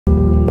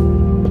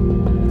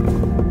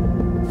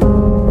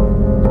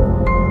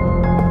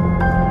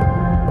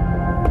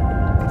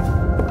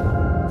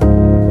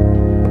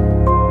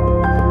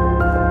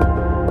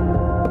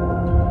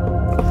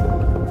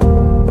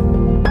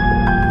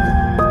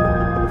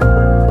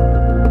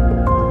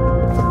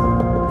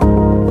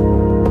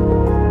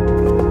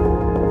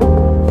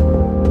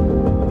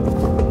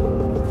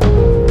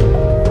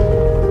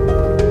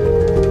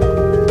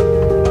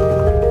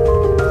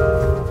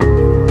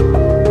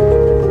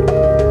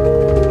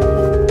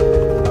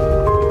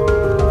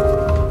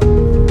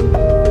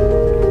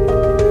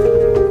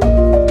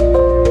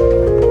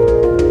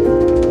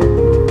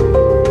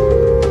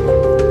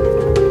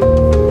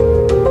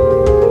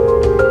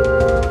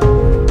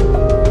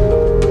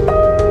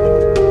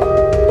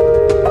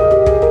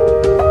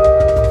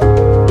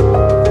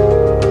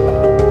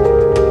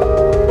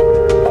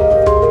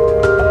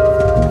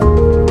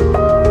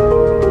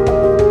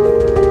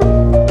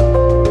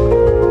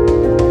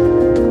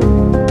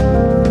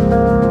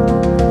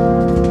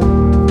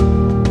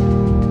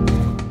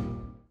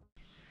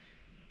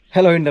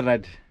Hello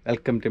Internet,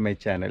 welcome to my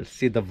channel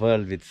See the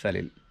World with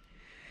Salil.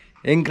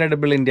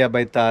 Incredible India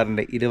by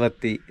Tharinde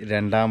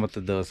 22ാമത്തെ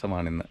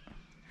ദിവസമാണിന്ന്.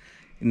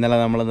 ഇന്നലെ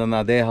നമ്മൾ നിന്ന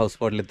അതേ house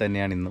ബോട്ടിൽ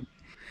തന്നെയാണ് ഇന്നും.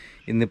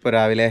 ഇന്നിപ്പോൾ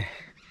രാവിലെ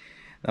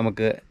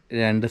നമുക്ക്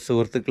രണ്ട്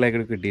സുഹൃത്തുക്കളെ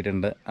കൂടി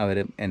കിട്ടിയിട്ടുണ്ട്.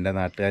 അവരും എൻ്റെ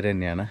നാട്ടുകാർ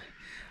തന്നെയാണ്.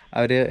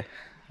 അവർ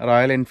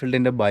റോയൽ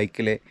എൻഫീൽഡിൻ്റെ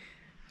ബൈക്കിൽ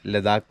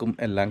ലഡാക്കും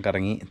എല്ലാം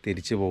കറങ്ങി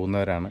തിരിച്ചു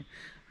പോകുന്നവരാണ്.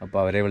 അപ്പോൾ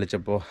അവരെ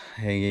വിളിച്ചപ്പോൾ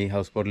ഈ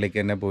ഹൗസ് ബോട്ടിലേക്ക്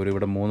തന്നെ പോരും.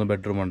 ഇവിടെ 3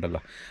 ബെഡ്റൂം ഉണ്ടല്ലോ.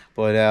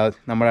 അപ്പോൾ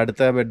നമ്മുടെ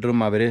അടുത്ത ബെഡ്റൂം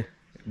അവർ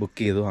ബുക്ക്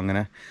ചെയ്തു.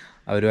 അങ്ങനെ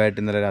അവരുമായിട്ട്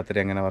ഇന്നലെ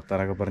രാത്രി അങ്ങനെ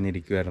വർത്താനമൊക്കെ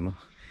പറഞ്ഞിരിക്കുമായിരുന്നു.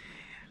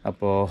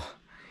 അപ്പോൾ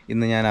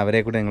ഇന്ന് ഞാൻ അവരെ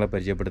കൂടി നിങ്ങളെ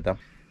പരിചയപ്പെടുത്താം.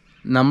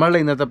 നമ്മളുടെ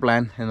ഇന്നത്തെ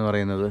പ്ലാൻ എന്ന്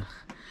പറയുന്നത്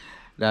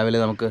രാവിലെ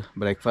നമുക്ക്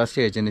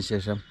ബ്രേക്ക്ഫാസ്റ്റ് കഴിച്ചതിന്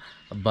ശേഷം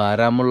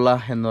ബാരാമുള്ള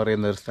എന്ന്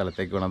പറയുന്ന ഒരു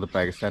സ്ഥലത്തേക്ക് വേണം. അത്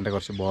പാകിസ്ഥാൻ്റെ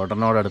കുറച്ച്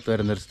ബോർഡറിനോട് അടുത്ത്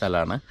വരുന്നൊരു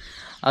സ്ഥലമാണ്.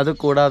 അത്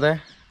കൂടാതെ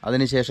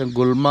അതിനുശേഷം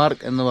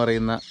ഗുൽമാർഗ് എന്ന്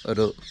പറയുന്ന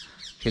ഒരു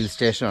ഹിൽ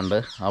സ്റ്റേഷൻ ഉണ്ട്,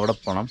 അവിടെ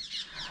പോകണം.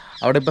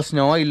 അവിടെ ഇപ്പോൾ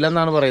സ്നോ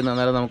ഇല്ലെന്നാണ് പറയുന്നത്,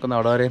 എന്നാലും നമുക്കൊന്ന്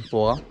അവിടെ വരെയും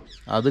പോകാം.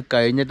 അത്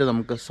കഴിഞ്ഞിട്ട്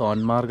നമുക്ക്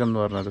സോൻമാർഗ് എന്ന്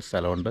പറഞ്ഞൊരു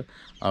സ്ഥലമുണ്ട്,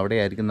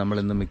 അവിടെയായിരിക്കും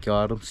നമ്മളിന്ന്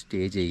മിക്കവാറും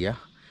സ്റ്റേ ചെയ്യുക.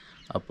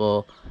 അപ്പോൾ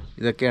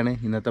ഇതൊക്കെയാണ്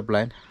ഇന്നത്തെ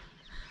പ്ലാൻ.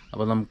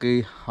 അപ്പോൾ നമുക്ക് ഈ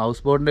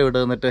ഹൗസ് ബോട്ടിൻ്റെ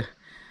ഇവിടെ നിന്നിട്ട്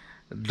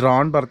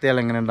ഡ്രോൺ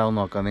പറത്തിയാൽ എങ്ങനെ ഉണ്ടാവും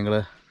നോക്കാം. നിങ്ങൾ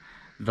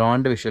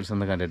ഡ്രോണിൻ്റെ വിഷ്വൽസ്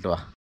ഒന്ന് കണ്ടിട്ട് വാ.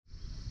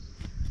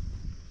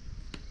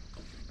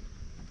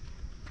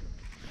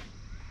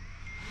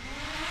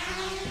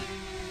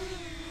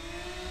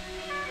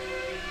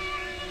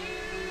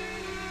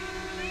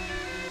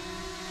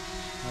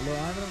 ഹലോ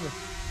ആണത്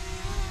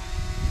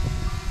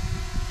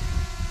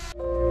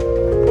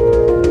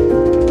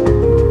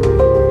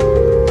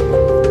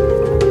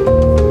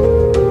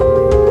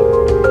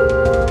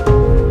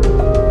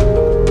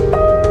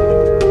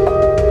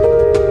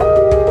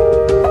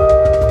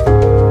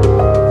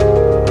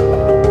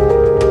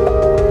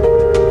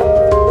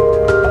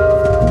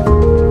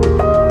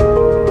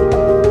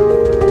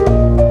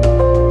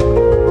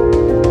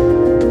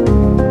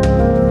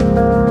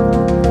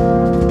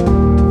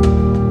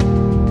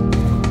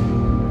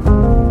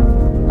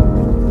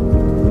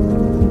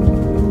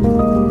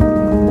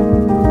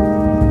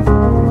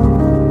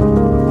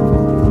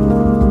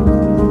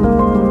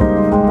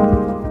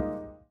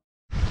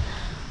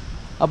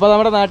അപ്പോൾ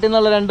നമ്മുടെ നാട്ടിൽ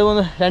നിന്നുള്ള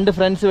രണ്ട്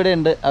ഫ്രണ്ട്സ് ഇവിടെ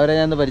ഉണ്ട്. അവരെ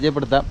ഞാൻ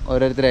പരിചയപ്പെടുത്താം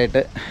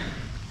ഓരോരുത്തരായിട്ട്.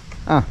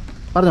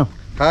 പറഞ്ഞോ.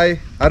 Hi,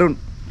 Arun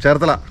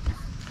Cherthala,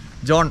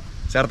 John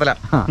Cherthala.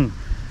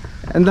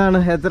 എന്താണ്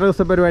എത്ര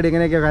ദിവസത്തെ പരിപാടി,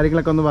 എങ്ങനെയൊക്കെയാ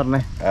കാര്യങ്ങളൊക്കെ ഒന്ന്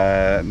പറഞ്ഞേ.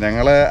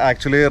 ഞങ്ങൾ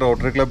ആക്ച്വലി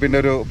റോട്ടറി ക്ലബിന്റെ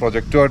ഒരു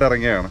പ്രൊജക്റ്റുമായിട്ട്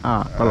ഇറങ്ങിയാണ്.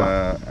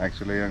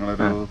 ആക്ച്വലി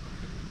ഞങ്ങളൊരു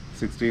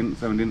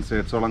 16-17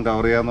 സ്റ്റേറ്റ്സോളം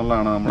കവർ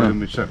ചെയ്യാന്നുള്ളതാണ് നമ്മുടെ ഒരു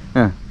മിഷൻ.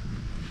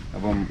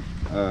 അപ്പം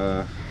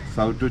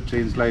സൗത്ത് ടു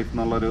ചേഞ്ച് ലൈഫ്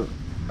എന്നുള്ളൊരു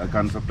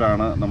കൺസെപ്റ്റ്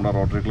ആണ് നമ്മുടെ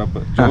rotary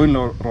club, join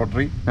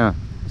rotary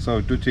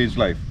south to change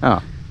life,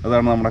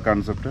 അതാണ് നമ്മുടെ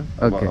കൺസെപ്റ്റ്.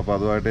 അപ്പോൾ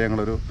അതുമായിട്ട്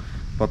ഞങ്ങളൊരു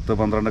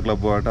 10-12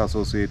 ക്ലബ്ബുമായിട്ട്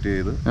അസോസിയേറ്റ്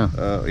ചെയ്ത്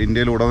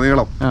ഇന്ത്യയിൽ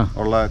ഉടനീളം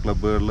ഉള്ള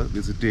ക്ലബ്ബുകളിൽ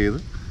വിസിറ്റ് ചെയ്ത്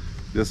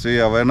ജസ്റ്റ് ഈ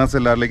അവയർനെസ്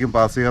എല്ലാവരിലേക്കും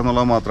പാസ് ചെയ്യുക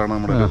എന്നുള്ളത് മാത്രമാണ്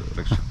നമ്മുടെ ഒരു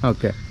ലക്ഷ്യം.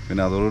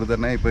 പിന്നെ അതോടുകൂടി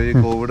തന്നെ ഇപ്പോൾ ഈ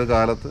കോവിഡ്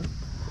കാലത്ത്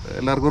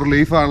എല്ലാവർക്കും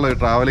റിലീഫ് ആണല്ലോ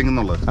ട്രാവലിംഗ്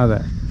എന്നുള്ളത്.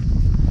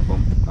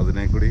 അപ്പം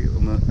അതിനെ കൂടി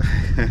ഒന്ന്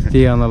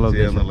ചെയ്യാന്നുള്ളത്.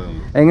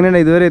 എങ്ങനെയാണ്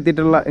ഇതുവരെ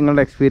എത്തിയിട്ടുള്ള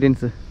നിങ്ങളുടെ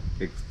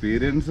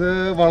എക്സ്പീരിയൻസ്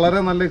വളരെ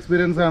നല്ല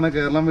എക്സ്പീരിയൻസ് ആണ്.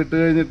 കേരളം വിട്ടു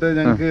കഴിഞ്ഞിട്ട്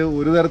ഞങ്ങൾക്ക്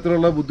ഒരു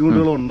തരത്തിലുള്ള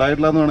ബുദ്ധിമുട്ടുകളും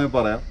ഉണ്ടായിട്ടില്ല എന്ന് വേണമെങ്കിൽ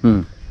പറയാം.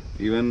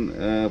 ഈവൻ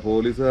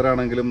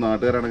പോലീസുകാരാണെങ്കിലും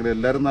നാട്ടുകാരാണെങ്കിലും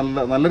എല്ലാവരും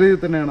നല്ല രീതിയിൽ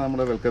തന്നെയാണ്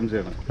നമ്മളെ വെൽക്കം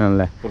ചെയ്യണം.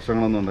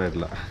 പ്രശ്നങ്ങളൊന്നും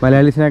ഉണ്ടായിട്ടില്ല.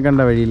 മലയാളീസിനെ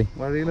കണ്ട വഴിയിൽ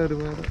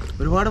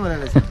ഒരുപാട്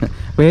മലയാളീസ്.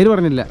 പേര്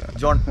പറഞ്ഞില്ല.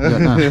 ജോൺ.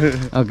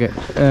 ഓക്കെ.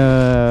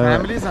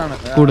 ഫാമിലീസ് ആണ്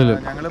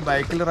കൂടുതലും. ഞങ്ങൾ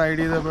ബൈക്കിൽ റൈഡ്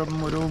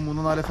ചെയ്തപ്പം ഒരു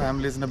 3-4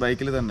 ഫാമിലീസിന്റെ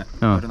ബൈക്കിൽ തന്നെ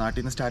ഒരു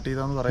നാട്ടിൽ നിന്ന് സ്റ്റാർട്ട്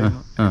ചെയ്താന്ന്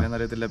പറയുന്നു, എങ്ങനെയെന്ന്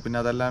അറിയത്തില്ല. പിന്നെ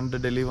അതല്ലാണ്ട്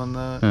ഡൽഹി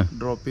വന്ന്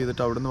ഡ്രോപ്പ്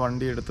ചെയ്തിട്ട് അവിടുന്ന്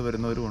വണ്ടി എടുത്ത്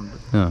വരുന്നവരും ഉണ്ട്.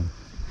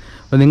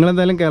 അപ്പോൾ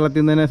നിങ്ങളെന്തായാലും കേരളത്തിൽ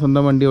നിന്ന് തന്നെ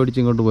സ്വന്തം വണ്ടി ഓടിച്ച്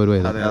ഇങ്ങോട്ട്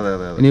പോരുമായിരുന്നു.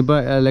 ഇനിയിപ്പോൾ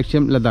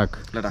ലക്ഷ്യം ലഡാക്ക്.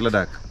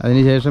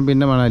 അതിനുശേഷം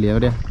പിന്നെ മണാലി.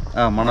 എവിടെയാ?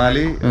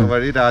 മണാലി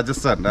വഴി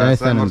രാജസ്ഥാൻ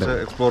കുറച്ച്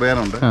എക്സ്പ്ലോർ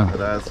ചെയ്യാനുണ്ട്.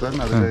 രാജസ്ഥാൻ,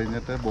 അത്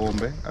കഴിഞ്ഞിട്ട്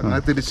ബോംബെ,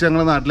 അങ്ങനെ തിരിച്ച്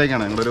ഞങ്ങളുടെ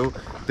നാട്ടിലേക്കാണ്. ഞങ്ങളൊരു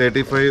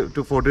 35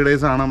 to 40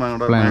 days ആണ്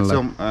ഞങ്ങളുടെ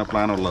മാക്സിമം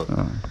പ്ലാൻ ഉള്ളത്.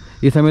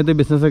 ഈ സമയത്ത്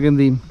ബിസിനസ് ഒക്കെ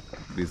എന്ത് ചെയ്യും?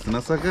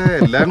 ബിസിനസ് ഒക്കെ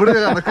എല്ലാം കൂടി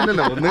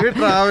നടക്കില്ലല്ലോ. ഒന്നുകിൽ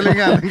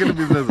ട്രാവലിംഗ് അല്ലെങ്കിൽ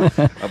ബിസിനസ്.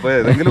 അപ്പൊ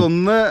ഏതെങ്കിലും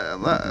ഒന്ന്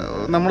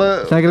നമ്മള്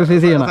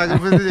സാക്രിഫൈസ്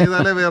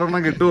ചെയ്താലേ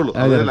വേറൊരെണ്ണം കിട്ടുള്ളൂ.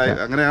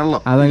 അങ്ങനെയാണല്ലോ.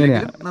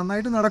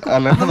 നന്നായിട്ട് നടക്കും.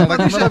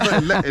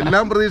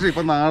 എല്ലാം പ്രതീക്ഷ.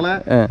 ഇപ്പൊ നാളെ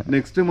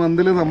നെക്സ്റ്റ്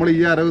മന്തിൽ നമ്മൾ ഈ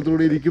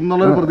ആരോഗ്യത്തോടെ ഇരിക്കും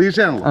എന്നുള്ളൊരു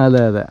പ്രതീക്ഷയാണല്ലോ.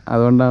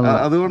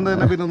 അതുകൊണ്ട്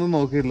തന്നെ പിന്നെ ഒന്നും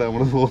നോക്കിയില്ല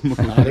നമ്മള് പോകുന്നു.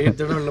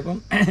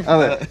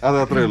 അതെ,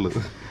 അത്രേ ഉള്ളൂ.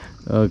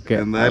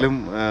 എന്തായാലും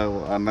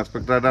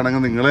അൺഎക്സ്പെക്ടഡ്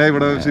ആയിട്ടാണെങ്കിൽ നിങ്ങളെ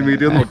ഇവിടെ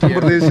മീഡിയ ഒന്നും ഒട്ടും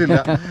പ്രതീക്ഷിച്ചില്ല.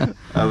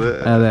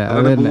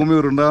 അത് ഭൂമി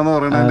ഉരുണ്ടാന്ന്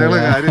പറയുന്നത്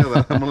കാര്യം.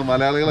 നമ്മള്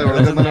മലയാളികളെ എവിടെ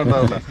ചെന്നാലും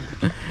ഉണ്ടാവില്ല.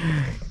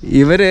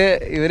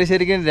 ഇവര്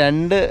ശരിക്കും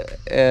 2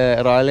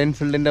 റോയൽ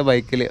എൻഫീൽഡിന്റെ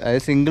ബൈക്കിൽ,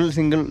 അതായത് സിംഗിൾ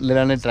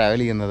ഇതിലാണ് ട്രാവൽ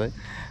ചെയ്യുന്നത്.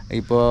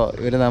 ഇപ്പോൾ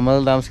നമ്മൾ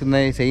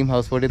താമസിക്കുന്ന സെയിം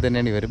ഹൗസ് ബോട്ടിൽ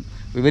തന്നെയാണ്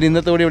ഇവർ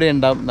ഇന്നത്തോടെ ഇവിടെ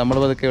ഉണ്ടാവും. നമ്മൾ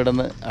പതുക്കെ ഇവിടെ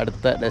നിന്ന്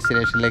അടുത്ത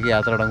ഡെസ്റ്റിനേഷനിലേക്ക്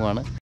യാത്ര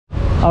തുടങ്ങുവാണ്.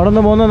 അവിടെ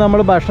നിന്ന് പോകുന്നത് നമ്മൾ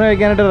ഭക്ഷണം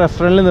കഴിക്കാനായിട്ട്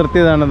റെസ്റ്റോറൻറ്റിൽ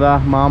നിർത്തിയതാണ്. ഇതാ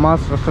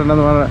മാമാസ് റെസ്റ്റോറൻറ്റ്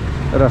എന്ന് പറഞ്ഞ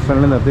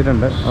റെസ്റ്റോറൻറ്റിൽ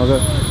നിർത്തിയിട്ടുണ്ട്. നമുക്ക്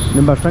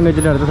ഇനി ഭക്ഷണം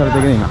കഴിച്ചിട്ട് അടുത്ത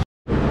സ്ഥലത്തേക്ക് നീങ്ങാം.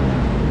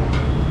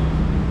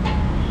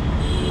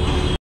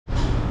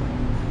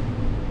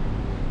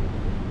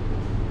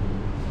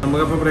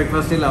 നമുക്കപ്പോൾ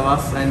ബ്രേക്ക്ഫാസ്റ്റിൽ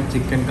ലവാസ് ആൻഡ്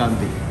ചിക്കൻ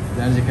കാന്തി.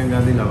 ഇതാണ് ചിക്കൻ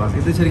കാന്തി ലവാസ്.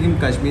 ഇത് ശരിക്കും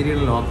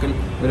കാശ്മീരിയുടെ ലോക്കൽ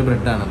ഒരു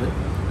ബ്രെഡാണത്.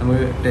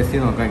 നമുക്ക് ടേസ്റ്റ്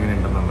ചെയ്ത് നോക്കാം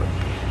എങ്ങനെയുണ്ടെന്നുള്ളത്.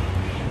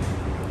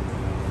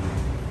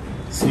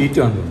 സ്വീറ്റ്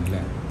ആണ്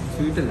തോന്നുന്നില്ലേ?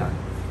 സ്വീറ്റല്ല,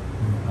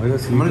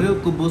 നമ്മളൊരു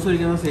കുബൂസ്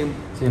കഴിക്കുന്ന സെയിം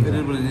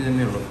ഒരു ബ്രെഡ്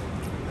തന്നെയുള്ളൂ.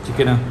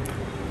 ചിക്കനാ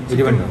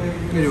എരിവുണ്ടോ?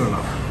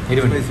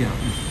 സ്പൈസിയാണ്.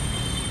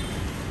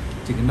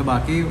 ചിക്കൻ്റെ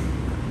ബാക്കി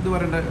ഇത്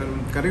പറയണ്ട,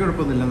 കറി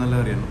കുഴപ്പമൊന്നുമില്ല, നല്ല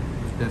കറിയാണ്,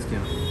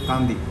 ടേസ്റ്റിയാണ്.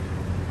 കാന്തി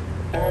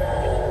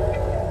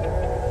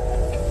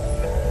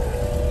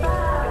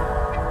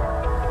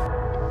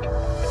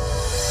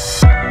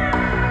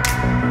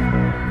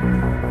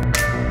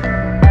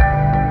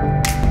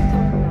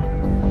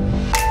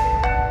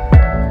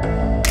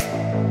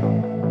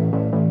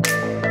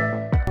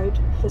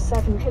for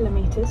 7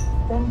 kilometers,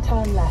 then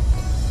turn left.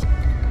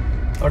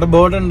 അവിടെ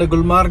ബോർഡ് ഉണ്ട്.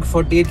 ഗുൽമാർഗ്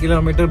 48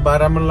 കിലോമീറ്റർ,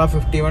 ബാരാമുള്ള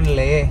 51,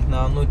 ലേ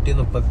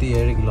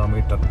 437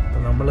 കിലോമീറ്റർ.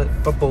 അപ്പം നമ്മൾ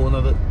ഇപ്പോൾ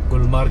പോകുന്നത്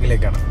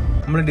ഗുൽമാർഗിലേക്കാണ്.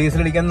 നമ്മൾ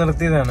ഡീസൽ അടിക്കാൻ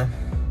നിർത്തിയതാണ്.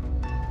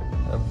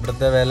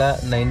 ഇവിടുത്തെ വില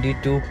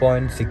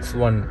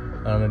 92.61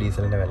 ആണ്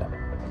ഡീസലിൻ്റെ വില.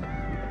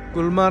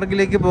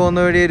 ഗുൽമാർഗിലേക്ക് പോകുന്ന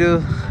വഴി ഒരു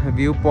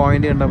വ്യൂ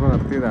പോയിന്റ് കണ്ടപ്പോൾ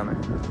നിർത്തിയതാണ്.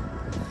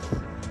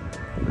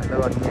 നല്ല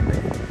ഭംഗിയുണ്ട്.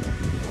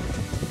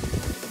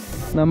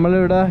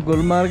 നമ്മളിവിടെ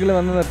ഗുൽമാർഗിൽ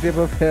വന്ന്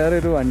നിർത്തിയപ്പോൾ വേറെ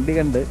ഒരു വണ്ടി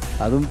കണ്ട്,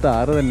 അതും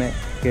താറ് തന്നെ,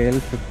 KL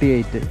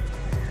 58.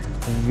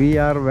 V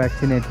R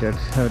vaccinated.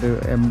 ഒരു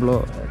എംബ്ലോ,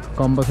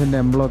 കോമ്പസിൻ്റെ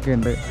എംബ്ലോ ഒക്കെ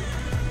ഉണ്ട്.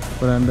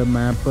 കൂടാണ്ട്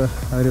മാപ്പ്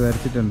അവർ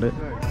വരച്ചിട്ടുണ്ട്.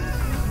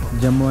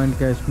 Jammu and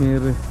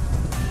Kashmir,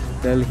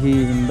 Delhi,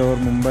 indoor,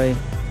 Mumbai,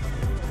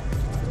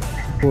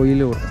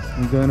 Poyilur.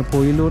 എനിക്ക് തോന്നുന്നു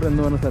പൊയിലൂർ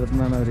എന്ന് പറഞ്ഞ സ്ഥലത്തു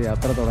നിന്നാണ് അവർ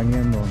യാത്ര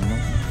തുടങ്ങിയതെന്ന് തോന്നുന്നു.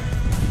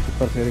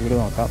 ഇപ്പർ സൈഡിൽ കൂടി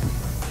നോക്കാം.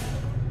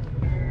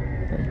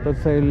 ഇപ്പർ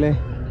സൈഡിലെ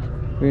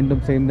വീണ്ടും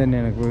സെയിം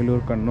തന്നെയാണ്.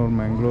 കൊയിലൂർ, കണ്ണൂർ,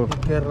 മാംഗ്ലൂർ,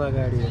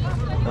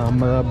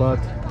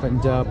 അഹമ്മദാബാദ്,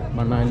 പഞ്ചാബ്,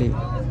 മണാലി,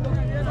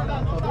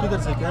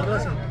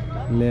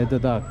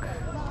 ലഡാക്ക്.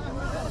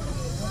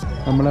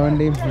 നമ്മുടെ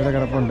വണ്ടിയും ഇവിടെ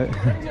കിടപ്പുണ്ട്.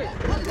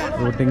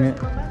 റൂട്ടിങ്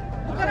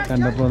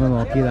കണ്ടപ്പോൾ ഒന്ന്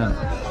നോക്കിയതാണ്.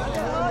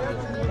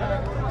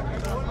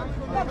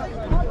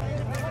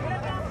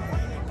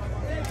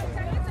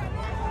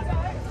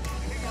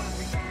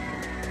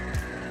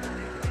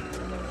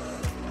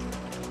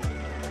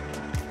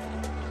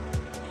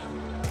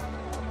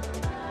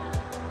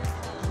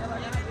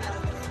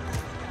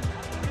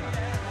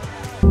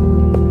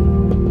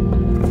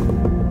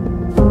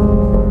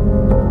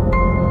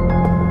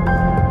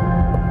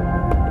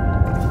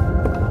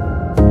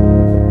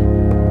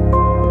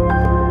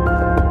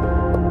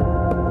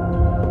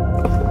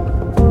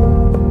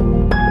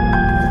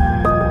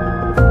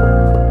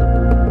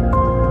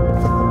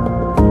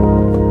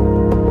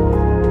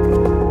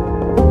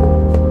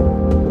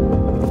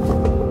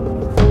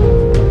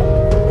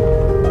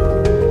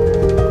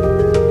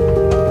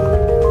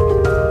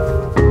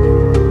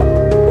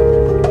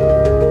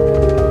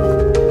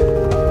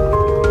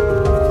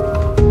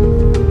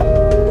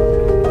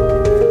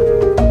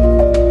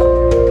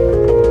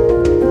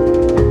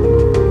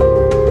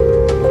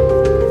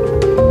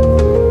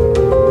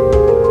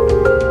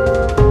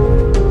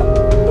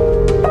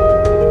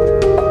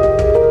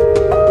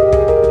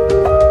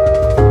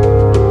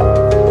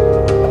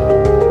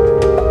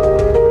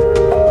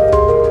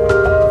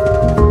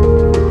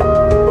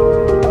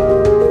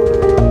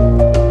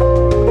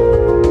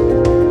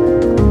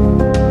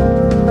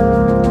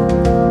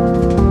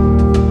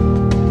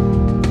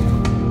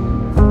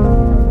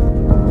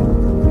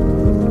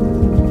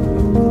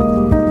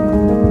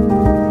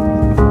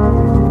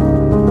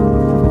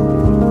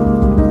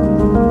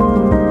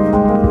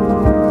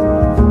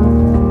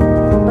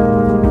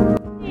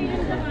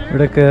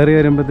 ഇവിടെ കയറി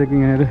വരുമ്പോഴത്തേക്ക്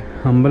ഇങ്ങനെ ഒരു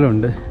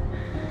അമ്പലമുണ്ട്.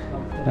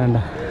 വേണ്ട,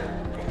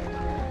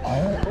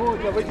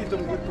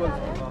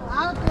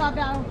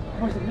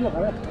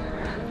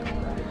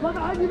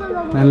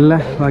 നല്ല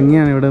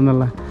ഭംഗിയാണ് ഇവിടെ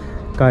നിന്നുള്ള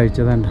കാഴ്ച.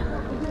 വേണ്ട,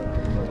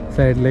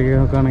 സൈഡിലേക്ക്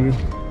നോക്കുകയാണെങ്കിൽ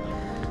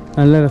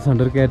നല്ല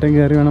രസമുണ്ട്. ഒരു കയറ്റം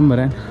കയറി വേണം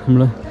വരാൻ.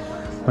 നമ്മൾ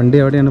വണ്ടി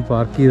അവിടെയാണ്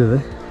പാർക്ക് ചെയ്തത്.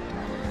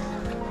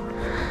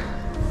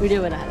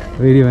 വീഡിയോ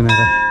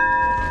ബനാറേ.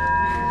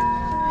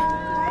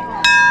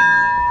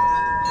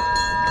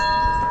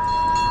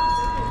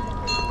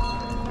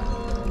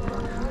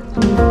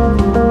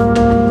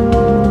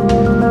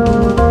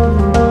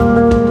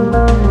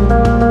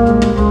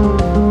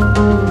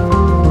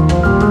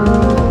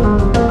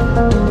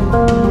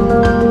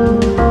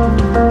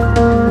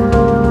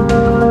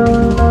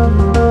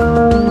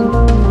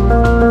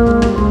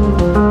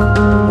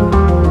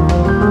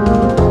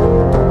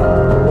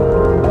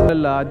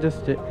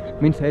 ലാർജസ്റ്റ്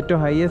മീൻസ് ഏറ്റവും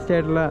ഹയസ്റ്റ്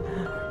ആയിട്ടുള്ള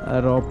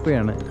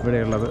റോപ്പയാണ്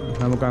ഇവിടെയുള്ളത്.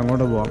 നമുക്ക്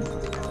അങ്ങോട്ട് പോവാം.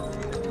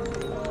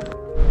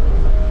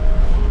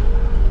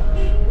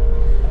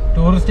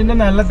 ടൂറിസ്റ്റിൻ്റെ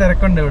നല്ല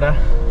തിരക്കുണ്ട് ഇവിടെ.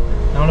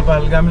 നമ്മൾ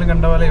പഹൽഗാമിൽ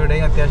കണ്ട പോലെ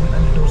ഇവിടെയും അത്യാവശ്യം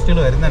നല്ല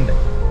ടൂറിസ്റ്റുകൾ വരുന്നുണ്ട്.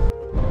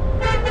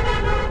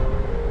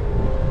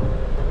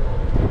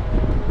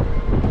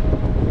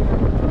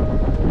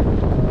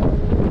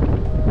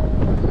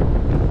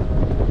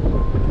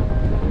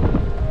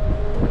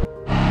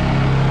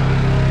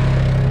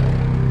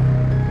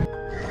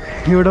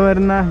 ഇവിടെ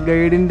വരുന്ന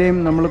ഗൈഡിൻ്റെയും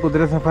നമ്മൾ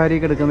കുതിര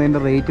സഫാരിക്ക് എടുക്കുന്നതിൻ്റെ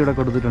റേറ്റ് ഇവിടെ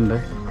കൊടുത്തിട്ടുണ്ട്.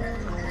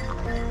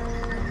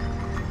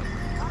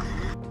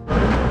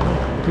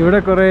 ഇവിടെ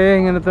കുറേ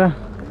ഇങ്ങനത്തെ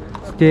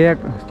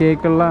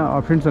സ്റ്റേക്കുള്ള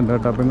ഓപ്ഷൻസ് ഉണ്ട്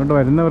കേട്ടോ. അപ്പോൾ ഇങ്ങോട്ട്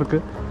വരുന്നവർക്ക്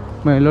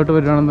മേലോട്ട്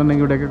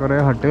വരുവാണെന്നുണ്ടെങ്കിൽ ഇവിടെയൊക്കെ കുറേ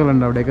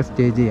ഹട്ടുകളുണ്ട്, അവിടെയൊക്കെ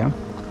സ്റ്റേ ചെയ്യാം.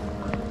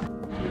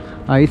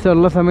 ഐസ്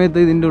ഉള്ള സമയത്ത്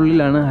ഇതിൻ്റെ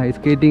ഉള്ളിലാണ് ഐസ്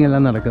സ്കേറ്റിംഗ്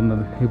എല്ലാം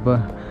നടക്കുന്നത്. ഇപ്പോൾ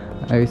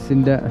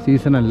ഐസിൻ്റെ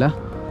സീസണല്ല.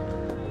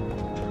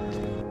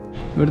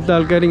 ഇവിടുത്തെ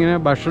ആൾക്കാരിങ്ങനെ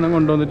ഭക്ഷണം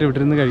കൊണ്ടുവന്നിട്ട് ഇവിടെ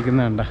നിന്ന്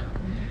കഴിക്കുന്നതുണ്ട.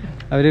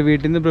 അവർ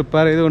വീട്ടിൽ നിന്ന്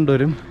പ്രിപ്പയർ ചെയ്ത്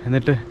കൊണ്ടുവരും.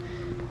 എന്നിട്ട്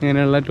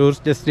ഇങ്ങനെയുള്ള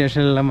ടൂറിസ്റ്റ്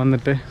ഡെസ്റ്റിനേഷനിലെല്ലാം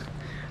വന്നിട്ട്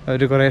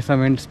അവർ കുറേ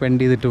സമയം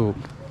സ്പെൻഡ് ചെയ്തിട്ട് പോകും.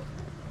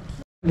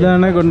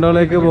 ഇതാണ്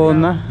ഗൊണ്ടോളയ്ക്ക്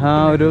പോകുന്ന ആ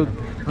ഒരു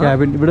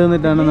ക്യാബിൻ. ഇവിടെ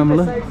നിന്നിട്ടാണ് നമ്മൾ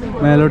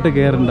മേലോട്ട്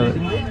കയറേണ്ടത്.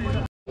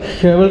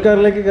 കേബിൾ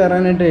കാറിലേക്ക്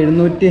കയറാനായിട്ട്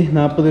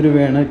 740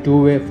 രൂപയാണ് 2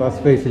 വേ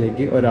ഫസ്റ്റ്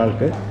ഫേസിലേക്ക്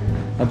ഒരാൾക്ക്.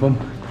 അപ്പം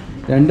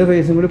 2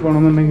 ഫേസും കൂടി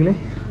പോകണമെന്നുണ്ടെങ്കിൽ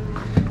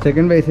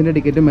സെക്കൻഡ് ഫേസിൻ്റെ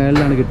ടിക്കറ്റ്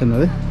മേളിലാണ്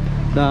കിട്ടുന്നത്.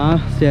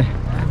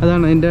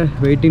 അതാണ് അതിൻ്റെ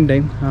വെയിറ്റിംഗ്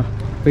ടൈം,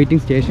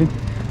 വെയിറ്റിംഗ് സ്റ്റേഷൻ.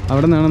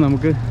 അവിടെ നിന്നാണ്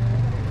നമുക്ക്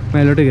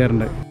മേലോട്ട്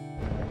കയറേണ്ടത്.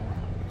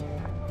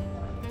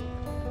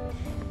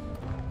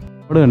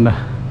 അവിടെ കണ്ട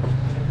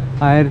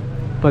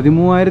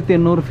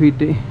 13,800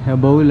 ഫീറ്റ്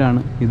എബോവിലാണ്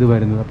ഇത്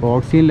വരുന്നത്. അപ്പോൾ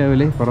ഓക്സിജൻ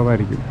ലെവൽ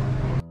കുറവായിരിക്കും.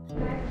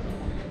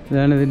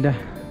 ഇതാണ് ഇതിൻ്റെ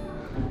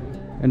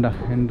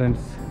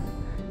എൻട്രൻസ്.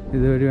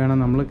 ഇതുവഴി വേണം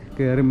നമ്മൾ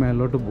കയറി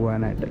മേലോട്ട്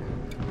പോകാനായിട്ട്.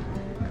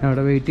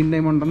 അവിടെ വെയിറ്റിംഗ്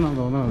ടൈം ഉണ്ടെന്നാണ്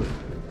തോന്നുന്നത്.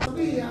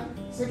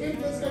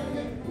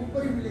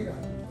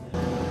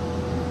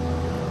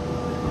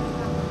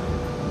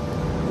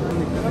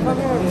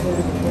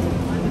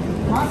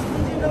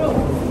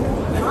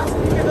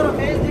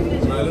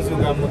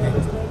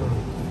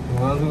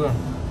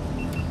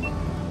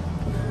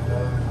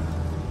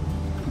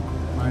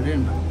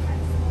 മഴയുണ്ട്.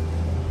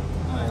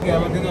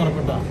 കേരളത്തിൽ നിന്ന്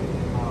ഉറപ്പിട്ടാ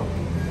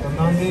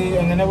ഒന്നാം തീയതി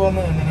എങ്ങനെ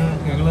പോകുന്നത്?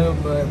 ഞങ്ങള്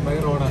ബൈ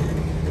റോഡാണ്.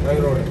 ബൈ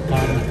റോഡ്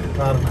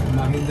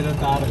കാറിന് ഇതിലെ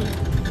കാറല്ലേ?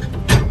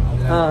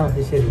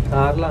 ശരി,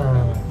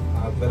 കാറിലാണ്.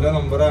 അതല്ല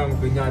നമ്പറാണ്.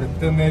 പിന്നെ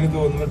അടുത്ത് എന്നേലും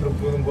തോന്നുന്ന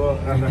ട്രിപ്പ് പോകുമ്പോ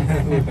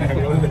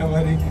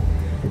ഇതേമാതിരി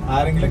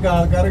ആരെങ്കിലും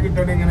ആൾക്കാരെ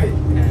കിട്ടണേ ഇങ്ങനെ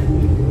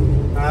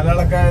 4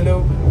 ആളൊക്കെ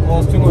ആയാലും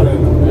കോസ്റ്റും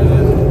കുറയല്ലോ.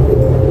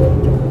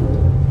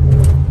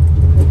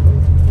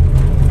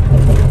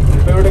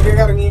 ഇപ്പൊ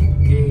എവിടേക്കൊക്കെ ഇറങ്ങി?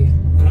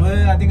 ഞങ്ങള്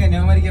ആദ്യം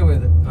കന്യാകുമാരിക്കാ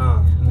പോയത്.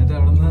 എന്നിട്ട്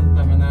അവിടെ നിന്ന്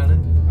തമിഴ്നാട്,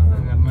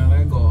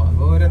 കർണാടക, ഗോവ,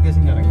 ഗോവ ഒരു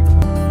അത്യാവശ്യം കറങ്ങി.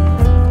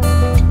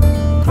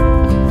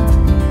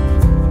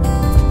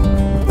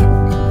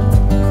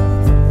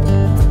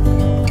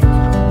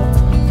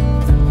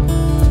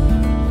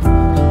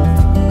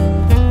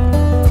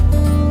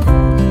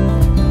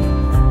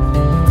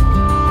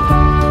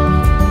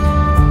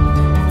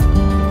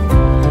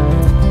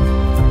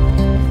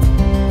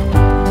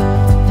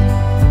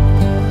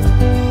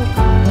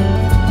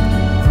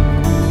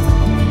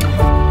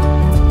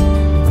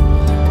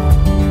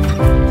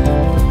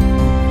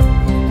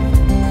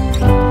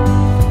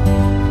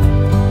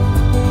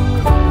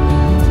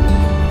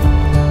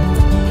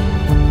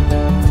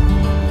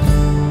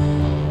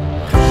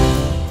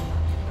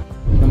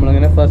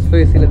 ഫസ്റ്റ്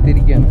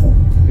ഫേസിലെത്തിയിരിക്കുകയാണ്.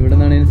 ഇവിടെ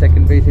നിന്നാണ് ഇനി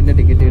സെക്കൻഡ് ഫേസിൻ്റെ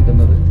ടിക്കറ്റ്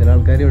കിട്ടുന്നത്. ചില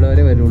ആൾക്കാർ ഇവിടെ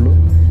വരെ വരുള്ളൂ.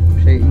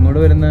 പക്ഷേ ഇങ്ങോട്ട്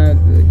വരുന്ന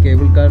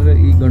കേബിൾ കാർ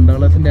ഈ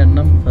ഗൊണ്ടോളസിൻ്റെ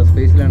എണ്ണം ഫസ്റ്റ്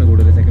ഫേസിലാണ്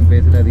കൂടുതൽ, സെക്കൻഡ്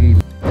ഫേസിൽ അധികം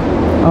ഇല്ല.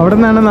 അവിടെ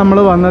നിന്നാണ് നമ്മൾ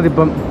വന്നത്.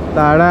 ഇപ്പം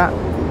താഴെ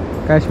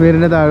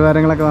കാശ്മീരിൻ്റെ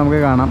താഴ്വാരങ്ങളൊക്കെ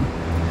നമുക്ക് കാണാം.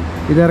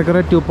 ഇത്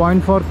ഏറെക്കുറെ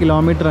 2.4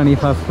 കിലോമീറ്ററാണ് ഈ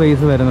ഫസ്റ്റ്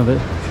ഫേസ് വരുന്നത്.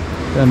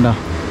 ഇതുണ്ടോ,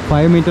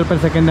 5 മീറ്റർ പെർ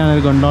സെക്കൻഡാണ്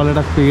ഒരു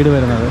ഗൊണ്ടോളയുടെ സ്പീഡ്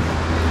വരുന്നത്.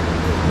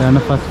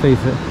 ഇതാണ് ഫസ്റ്റ്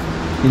ഫേസ്.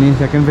 ഇനി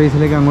സെക്കൻഡ്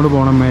ഫേസിലേക്ക് അങ്ങോട്ട്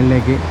പോകണം,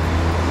 മേളിലേക്ക്.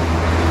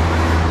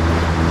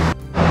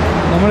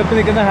 നമ്മളിപ്പോൾ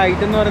നിൽക്കുന്ന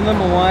ഹൈറ്റ് എന്ന് പറയുന്നത്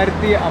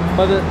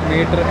 3050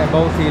 മീറ്റർ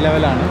എബവ് സീ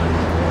ലെവലാണ്.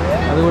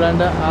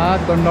 അതുകൂടാണ്ട് ആ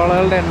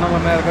ഗൊണ്ടോളകളുടെ എണ്ണം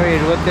പറഞ്ഞാൽ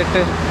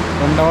 78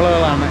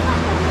 ഗൊണ്ടോളകളാണ്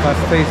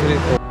ഫസ്റ്റ് ഫേസിൽ.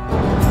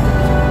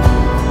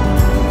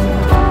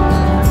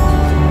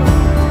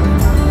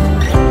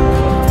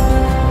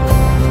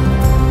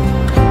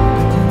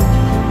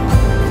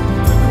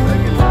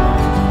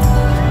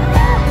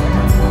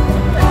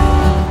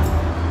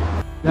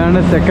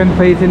 ഇതാണ് സെക്കൻഡ്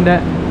ഫേസിൻ്റെ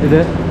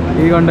ഇത്.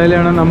 ഈ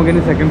ഗൊണ്ടോലയാണ്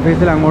നമുക്കിനി സെക്കൻഡ്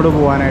ഫേസിൽ അങ്ങോട്ട്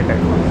പോകാനായിട്ട്.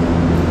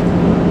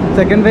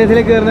 സെക്കൻഡ്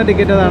ഫേസിലേക്ക് കയറുന്ന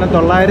ടിക്കറ്റ് അതാണ്.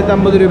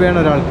 950 രൂപയാണ്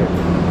ഒരാൾക്ക്.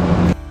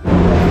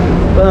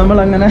 അപ്പോൾ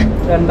നമ്മളങ്ങനെ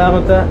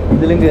രണ്ടാമത്തെ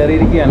ഇതിലും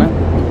കയറിയിരിക്കുകയാണ്.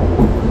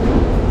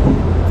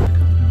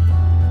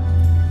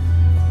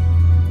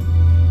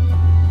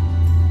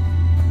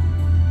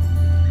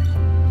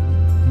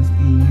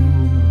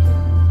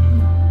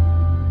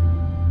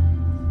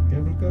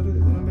 കേബിൾ കാർ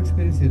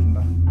എക്സ്പീരിയൻസ്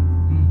ചെയ്തിട്ടുണ്ടോ?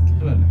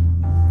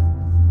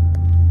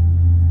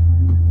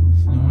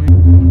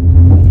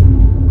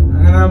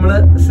 അങ്ങനെ നമ്മള്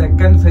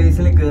സെക്കൻഡ്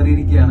ഫേസിൽ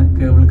കയറിയിരിക്കുകയാണ്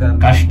കേബിൾ കാർ.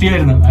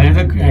 കഷ്ടിയായിരുന്നു.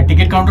 അതായത്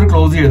ടിക്കറ്റ് കൗണ്ടർ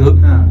ക്ലോസ് ചെയ്തു.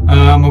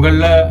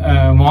 മുകളില്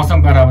മോശം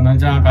കയറാവുന്ന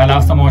വെച്ചാൽ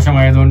കാലാവസ്ഥ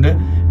മോശമായതുകൊണ്ട്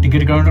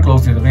ടിക്കറ്റ് കൗണ്ടർ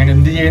ക്ലോസ് ചെയ്തു. ഞാൻ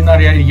എന്ത് ചെയ്യുന്ന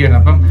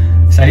അറിയാതിരിക്കുകയായിരുന്നു. അപ്പം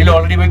സലീൽ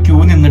ഓൾറെഡി പോയി ക്യൂ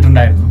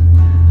നിന്നിട്ടുണ്ടായിരുന്നു.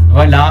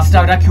 അപ്പൊ ലാസ്റ്റ്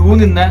അവർ ആ ക്യൂ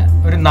നിന്ന്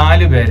ഒരു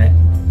 4 പേരെ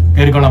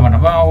കയറിക്കൊള്ളാൻ പറഞ്ഞു.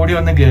 അപ്പൊ ഓടി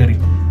വന്ന് കയറി.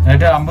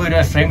 എന്നിട്ട് 50 രൂപ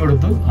എക്സ്ട്രയും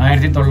കൊടുത്തു.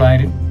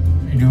 1900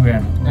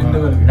 രൂപയാണ്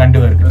 2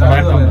 പേർക്ക്.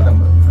 950.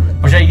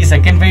 പക്ഷെ ഈ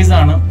സെക്കൻഡ് ഫേസ്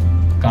ആണ്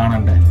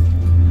കാണണ്ടേ.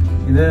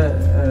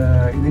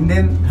 ഇതിന്റെ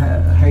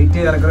ഹൈറ്റ്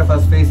ഏറെക്കുറെ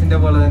ഫസ്റ്റ് ഫേസിന്റെ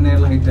പോലെ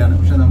തന്നെയുള്ള ഹൈറ്റ് ആണ്.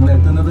 പക്ഷെ നമ്മൾ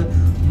എത്തുന്നത്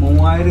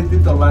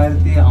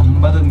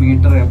 3950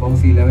 മീറ്റർ എബവ്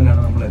സീ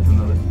ലെവലാണ് നമ്മൾ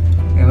എത്തുന്നത്.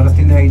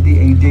 എവറസ്റ്റിന്റെ ഹൈറ്റ്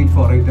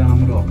 8848 ആണ്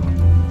നമ്മൾ നോക്കണം.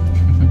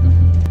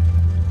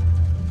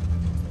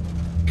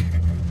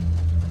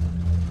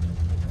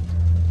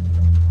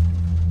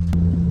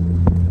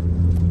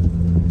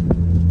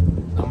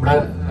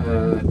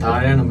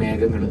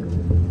 മേഘങ്ങൾ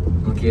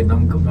നോക്കിയേ,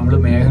 നമ്മൾ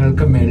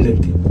മേഘങ്ങൾക്ക്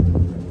മേളിലെത്തി.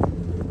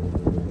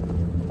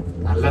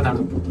 നല്ല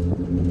തണുപ്പ്.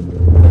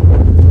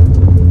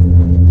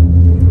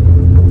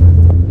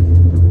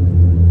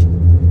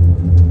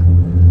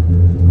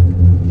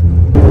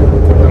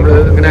 നമ്മൾ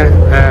ഇങ്ങനെ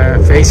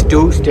ഫേസ്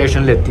 2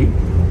 സ്റ്റേഷനിലെത്തി.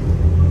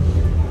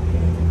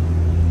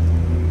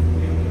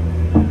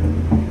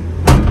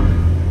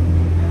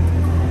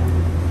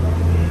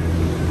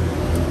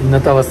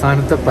 ഇന്നത്തെ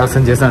അവസാനത്തെ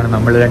പാസഞ്ചേഴ്സാണ്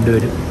നമ്മൾ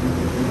രണ്ടുപേരും.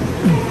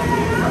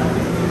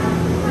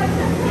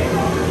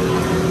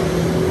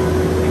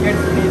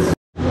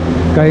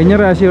 കഴിഞ്ഞ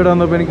പ്രാവശ്യം ഇവിടെ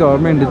വന്നപ്പോൾ എനിക്ക്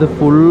ഓർമ്മയുണ്ട്, ഇത്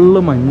ഫുള്ള്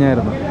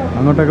മഞ്ഞായിരുന്നു.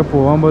 അങ്ങോട്ടൊക്കെ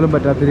പോകാൻ പോലും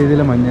പറ്റാത്ത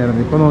രീതിയിൽ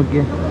മഞ്ഞായിരുന്നു. ഇപ്പോൾ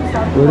നോക്കിയേ,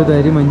 ഒരു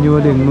തരി മഞ്ഞ്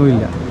പോലും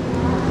എങ്ങുമില്ല.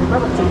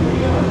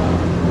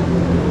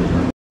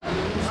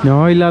 സ്നോ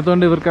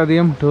ഇല്ലാത്തതുകൊണ്ട്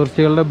ഇവർക്കധികം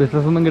ടൂറിസ്റ്റുകളുടെ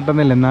ബിസിനസ്സൊന്നും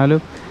കിട്ടുന്നില്ല.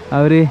 എന്നാലും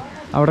അവർ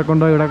അവിടെ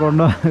കൊണ്ടോ ഇവിടെ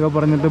കൊണ്ടോ എന്നൊക്കെ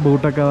പറഞ്ഞിട്ട്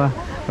ബൂട്ടൊക്കെ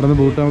അവിടെ നിന്ന്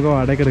ബൂട്ട് നമുക്ക്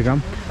വാടകയ്ക്ക് എടുക്കാം.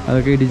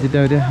 അതൊക്കെ ഇടിച്ചിട്ട്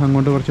അവർ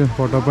അങ്ങോട്ട് കുറച്ച്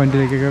ഫോട്ടോ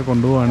പോയിന്റിലേക്കൊക്കെ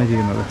കൊണ്ടുപോവുകയാണ്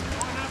ചെയ്യുന്നത്.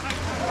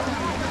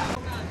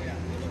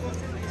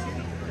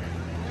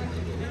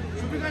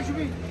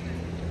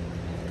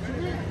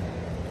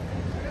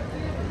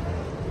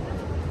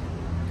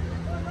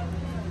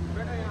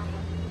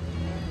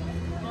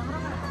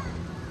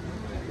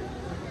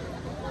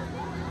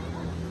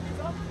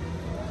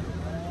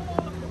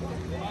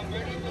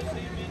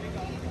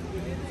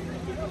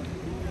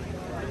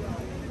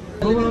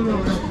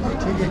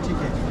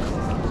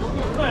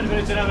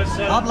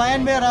 आप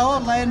लाइन में रहो,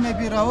 लाइन में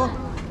भी रहो.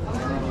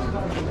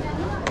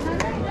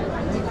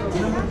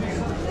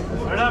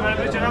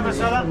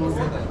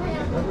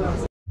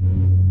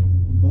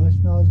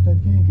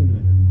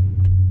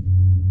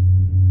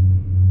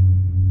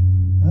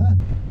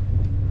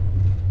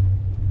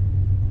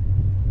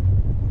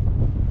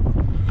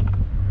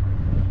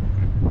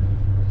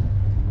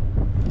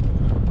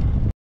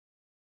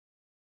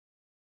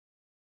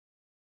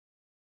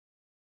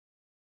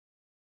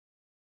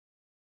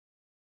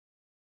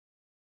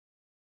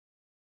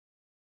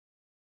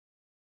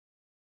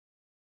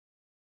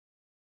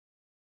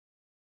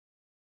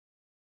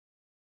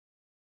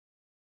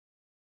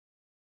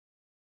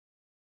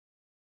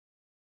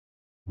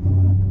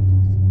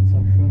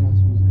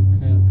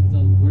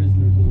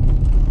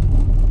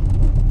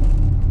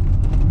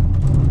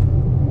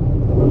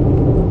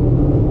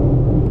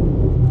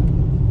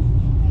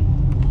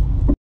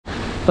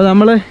 അപ്പോൾ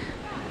നമ്മൾ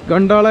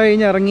ഗണ്ടോള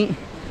കഴിഞ്ഞ് ഇറങ്ങി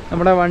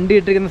നമ്മുടെ വണ്ടി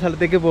ഇട്ടിരിക്കുന്ന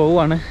സ്ഥലത്തേക്ക്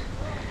പോവുകയാണ്.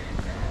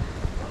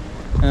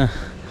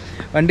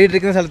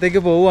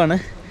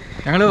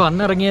 ഞങ്ങൾ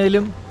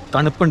വന്നിറങ്ങിയതിലും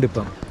തണുപ്പുണ്ട്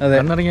ഇപ്പം. അതെ,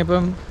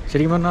 വന്നിറങ്ങിയപ്പം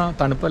ശരിക്കും പറഞ്ഞാൽ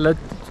തണുപ്പല്ല,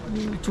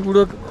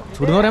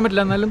 ചൂടെന്ന് പറയാൻ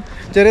പറ്റില്ല, എന്നാലും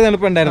ചെറിയ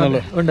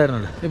തണുപ്പുണ്ടായിരുന്നുള്ളൂ.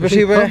 പക്ഷേ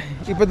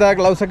ഇപ്പോൾ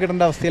ഗ്ലൗസ് ഒക്കെ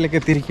ഇടേണ്ട അവസ്ഥയിലേക്ക്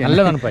എത്തിയിരിക്കുക. നല്ല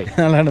തണുപ്പായി.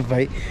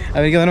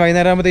 അവർക്ക് തന്നെ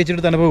വൈകുന്നേരം ആകുമ്പോൾ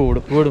തേച്ചിട്ട് തണുപ്പ്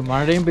കൂടും.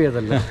 മഴയും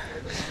പെയ്തല്ല.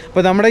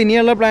 അപ്പോൾ നമ്മുടെ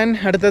ഇനിയുള്ള പ്ലാൻ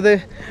അടുത്തത്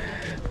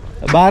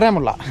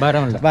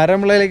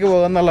ബാരാമുള്ളയിലേക്ക്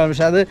പോകുന്നുള്ളതാണ്.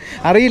 പക്ഷെ അത്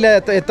അറിയില്ല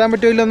എത്താൻ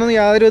പറ്റുമില്ലെന്നൊന്നും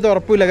യാതൊരു ഇത്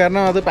ഉറപ്പില്ല.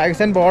 കാരണം അത്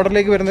പാകിസ്ഥാൻ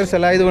ബോർഡറിലേക്ക് വരുന്നൊരു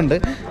സ്ഥലമായതുകൊണ്ട്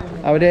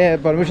അവരെ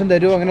പെർമിഷൻ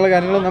തരുമോ അങ്ങനെയുള്ള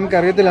കാര്യങ്ങളൊന്നും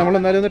നമുക്കറിയത്തില്ല.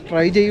 നമ്മളെന്നാലും ഒന്ന്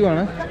ട്രൈ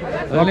ചെയ്യുവാണ്.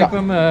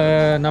 ഇപ്പം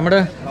നമ്മുടെ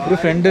ഒരു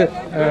ഫ്രണ്ട്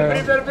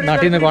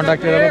നാട്ടിൽ നിന്ന്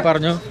കോൺടാക്ട് ചെയ്തപ്പോൾ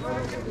പറഞ്ഞു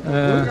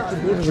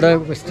ഇവിടെ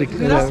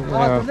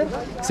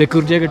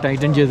സെക്യൂരിറ്റിയൊക്കെ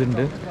ടൈറ്റൻ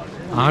ചെയ്തിട്ടുണ്ട്,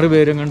 6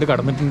 പേരും കണ്ട്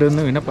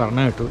കടന്നിട്ടുണ്ടെന്ന് പിന്നെ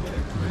പറഞ്ഞു കേട്ടു.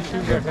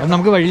 അത്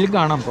നമുക്ക് വഴിയിൽ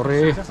കാണാം. കുറേ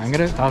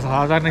ഭയങ്കര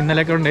സാധാരണ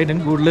ഇന്നലെയൊക്കെ ഉണ്ടായിട്ടും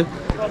കൂടുതൽ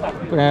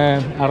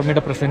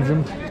ആർമിയുടെ പ്രസൻസും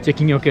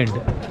ചെക്കിങ്ങും ഒക്കെ ഉണ്ട്.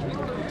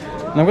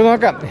 നമുക്ക്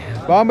നോക്കാം.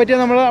 പോകാൻ പറ്റിയാൽ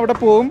നമ്മൾ അവിടെ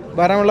പോവും,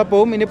 ബാരാമുള്ള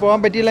പോവും. ഇനി പോകാൻ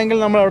പറ്റിയില്ലെങ്കിൽ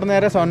നമ്മൾ അവിടെ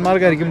നേരെ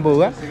സോൺമാർഗ് ആയിരിക്കും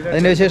പോവുക.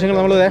 അതിൻ്റെ വിശേഷങ്ങൾ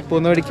നമ്മൾ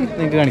പോകുന്ന വഴിക്ക്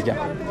നിങ്ങൾക്ക് കാണിക്കാം.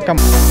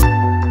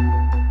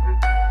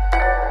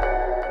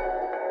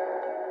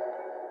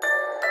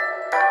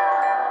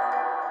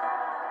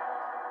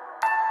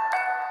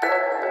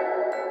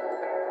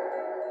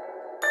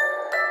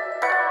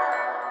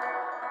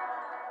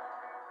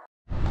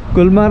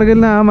 ഗുൽമാർഗിൽ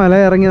നിന്ന് ആ മല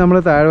ഇറങ്ങി നമ്മൾ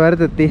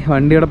താഴ്വാരത്തെത്തി.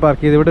 വണ്ടിയുടെ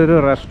പാർക്ക് ചെയ്ത് ഇവിടെ ഒരു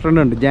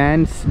റെസ്റ്റോറൻറ്റ് ഉണ്ട്,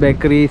 Jans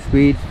bakery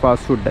sweet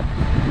fast food.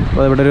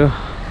 അപ്പോൾ ഇവിടെ ഒരു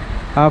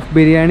ഹാഫ്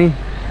ബിരിയാണി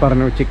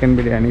പറഞ്ഞു, ചിക്കൻ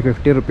ബിരിയാണി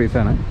 50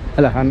 റുപ്പീസാണ്,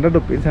 അല്ല 100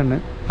 റുപ്പീസാണ്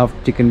ഹാഫ്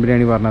ചിക്കൻ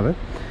ബിരിയാണി പറഞ്ഞത്.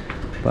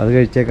 അപ്പോൾ അത്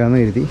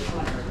കഴിച്ചേക്കാമെന്ന് കരുതി.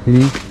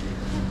 ഇനി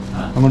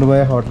അങ്ങോട്ട്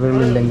പോയ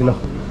ഹോട്ടലുകളില്ലെങ്കിലോ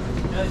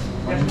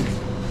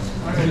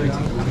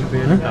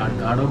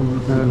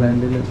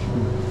ലാൻഡിൽ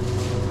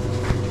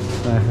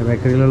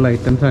ബേക്കറിയിലുള്ള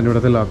ഐറ്റംസാണ്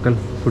ഇവിടുത്തെ ലോക്കൽ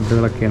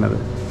ഫുഡുകളൊക്കെയാണത്.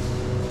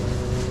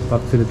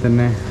 പബ്സിൽ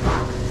തന്നെ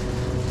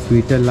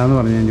സ്വീറ്റ് അല്ല എന്ന്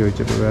പറഞ്ഞ് ഞാൻ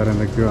ചോദിച്ചപ്പോൾ വേറെ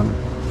എന്തൊക്കെയോ ആണ്.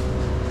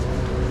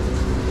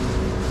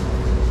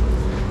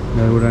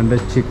 ഇവിടെ ഉണ്ട്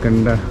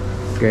ചിക്കൻ്റെ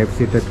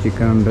KFC ടൈപ്പ്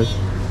ചിക്കൻ ഉണ്ട്,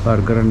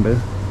 ബർഗറുണ്ട്.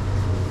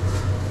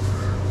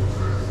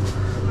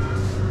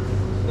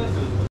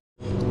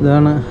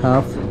 ഇതാണ്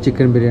ഹാഫ്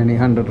ചിക്കൻ ബിരിയാണി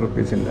 100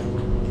 റുപ്പീസിൻ്റെ.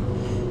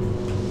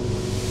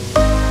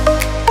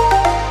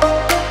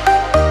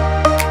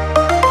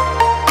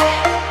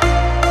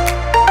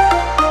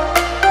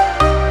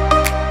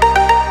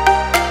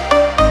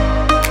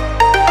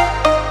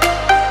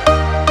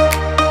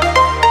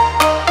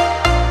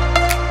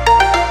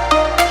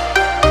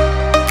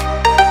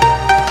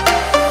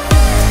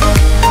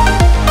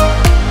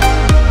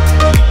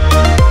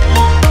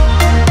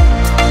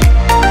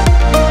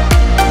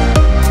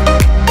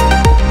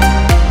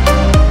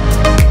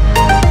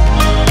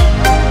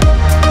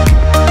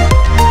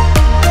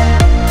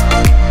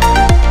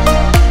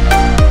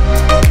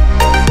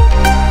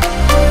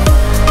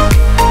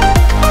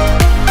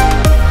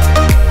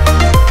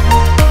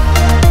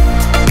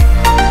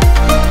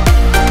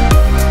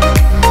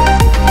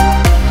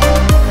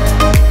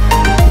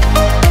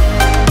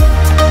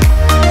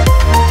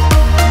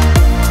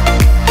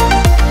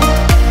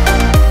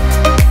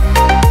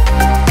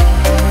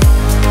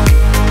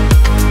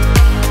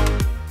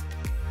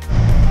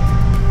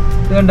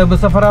 ഉണ്ട്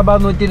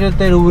മുസഫറാബാദ്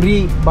 127, ഉറി,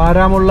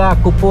 ബാരാമുള്ള,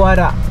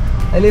 കുപ്വാര.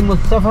 അതിൽ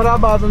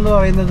മുസഫറാബാദ് എന്ന്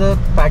പറയുന്നത്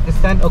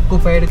പാകിസ്ഥാൻ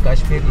ഒക്കുപ്പൈഡ്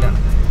കാശ്മീരിലാണ്.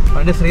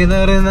 പണ്ട്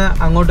ശ്രീനഗറിൽ നിന്ന്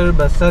അങ്ങോട്ടൊരു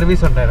ബസ്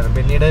സർവീസ് ഉണ്ടായിരുന്നു.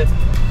 പിന്നീട്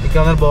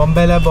എനിക്ക്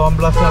ബോംബെയിലെ ബോംബ്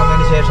ബ്ലാസ്റ്റ്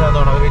നടന്നതിന് ശേഷമാണ്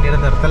തോന്നുന്നത് പിന്നീട്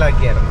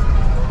നിർത്തലാക്കിയായിരുന്നു.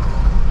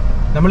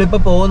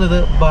 നമ്മളിപ്പോൾ പോകുന്നത്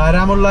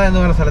ബാരാമുള്ള എന്ന്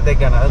പറയുന്ന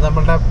സ്ഥലത്തേക്കാണ്. അത്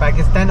നമ്മുടെ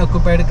പാകിസ്ഥാൻ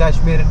ഒക്കുപ്പൈഡ്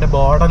കാശ്മീരിൻ്റെ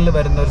ബോർഡറിൽ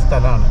വരുന്ന ഒരു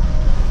സ്ഥലമാണ്.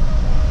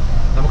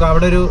 നമുക്ക്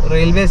അവിടെ ഒരു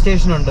റെയിൽവേ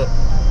സ്റ്റേഷനുണ്ട്,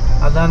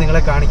 അതാണ്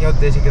നിങ്ങളെ കാണിക്കാൻ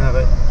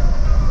ഉദ്ദേശിക്കുന്നത്.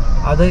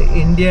 അത്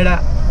ഇന്ത്യയുടെ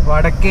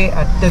വടക്കേ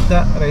അറ്റത്തെ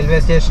റെയിൽവേ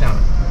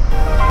സ്റ്റേഷനാണ്.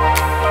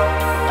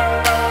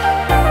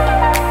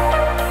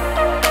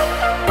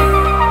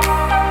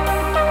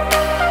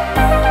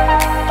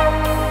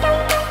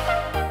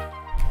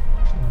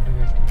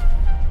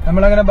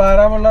 നമ്മളങ്ങനെ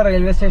ബാരാമുള്ള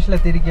റെയിൽവേ സ്റ്റേഷനിൽ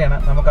എത്തിയിരിക്കുകയാണ്.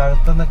 നമുക്ക്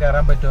അകത്തുനിന്ന്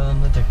കയറാൻ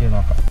പറ്റുമോ ചെക്ക് ചെയ്ത്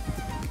നോക്കാം.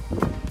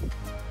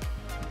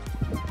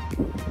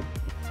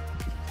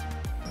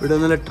 ഇവിടെ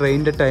ഒന്നുമില്ല,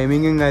 ട്രെയിനിൻ്റെ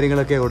ടൈമിങ്ങും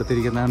കാര്യങ്ങളൊക്കെ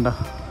കൊടുത്തിരിക്കുന്നത് കണ്ടോ.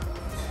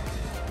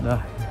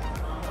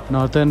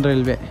 നോർത്തേൺ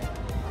റെയിൽവേ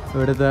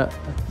ഇവിടുത്തെ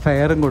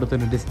ഫെയറും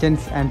കൊടുത്തിട്ടുണ്ട്,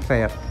 ഡിസ്റ്റൻസ് ആൻഡ്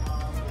ഫെയർ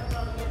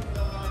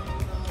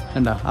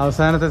കണ്ടോ.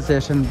 അവസാനത്തെ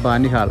സ്റ്റേഷൻ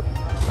ബാനിഹാൾ,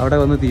 അവിടെ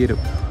വന്ന്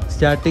തീരും.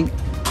 സ്റ്റാർട്ടിങ്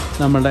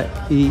നമ്മുടെ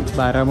ഈ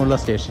ബാരാമുള്ള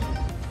സ്റ്റേഷൻ.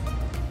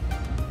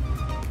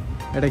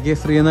 ഇടയ്ക്ക്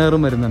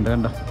ശ്രീനഗറും വരുന്നുണ്ട്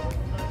കണ്ടോ.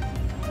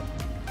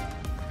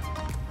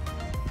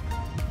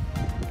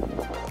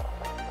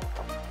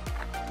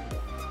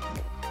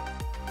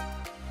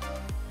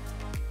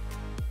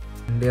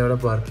 വണ്ടി അവിടെ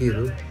പാർക്ക്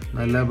ചെയ്തു.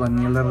 നല്ല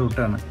ഭംഗിയുള്ള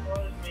റൂട്ടാണ്.